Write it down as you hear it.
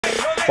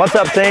What's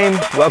up team?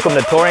 Welcome to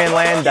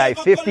Torianland day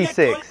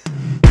 56.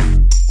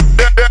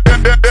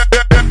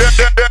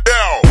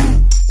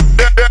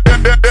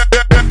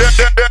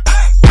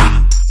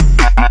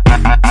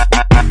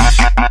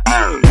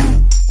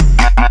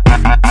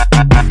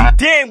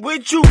 Damn,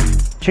 with you.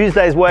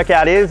 Tuesday's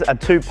workout is a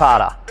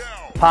two-parter.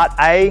 Part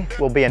A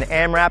will be an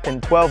AMRAP in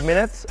 12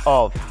 minutes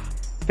of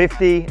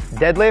 50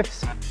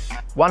 deadlifts,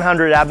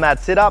 100 ab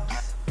mat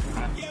sit-ups,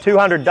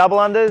 200 double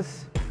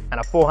unders, and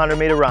a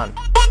 400-meter run.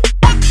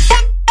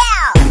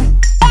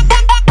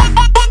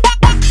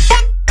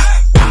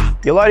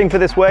 Your loading for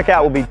this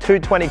workout will be two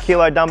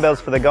 20-kilo dumbbells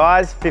for the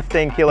guys,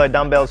 15-kilo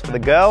dumbbells for the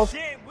girls.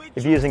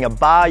 If you're using a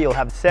bar, you'll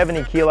have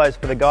 70 kilos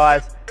for the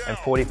guys and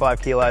 45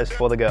 kilos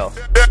for the girls.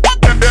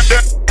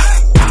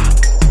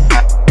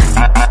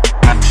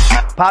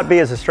 Part B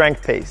is a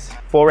strength piece,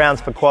 4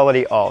 rounds for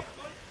quality of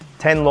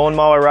 10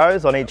 lawnmower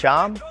rows on each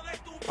arm,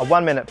 a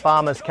 1-minute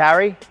farmer's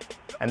carry,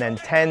 and then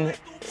 10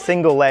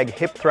 single leg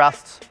hip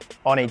thrusts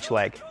on each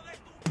leg.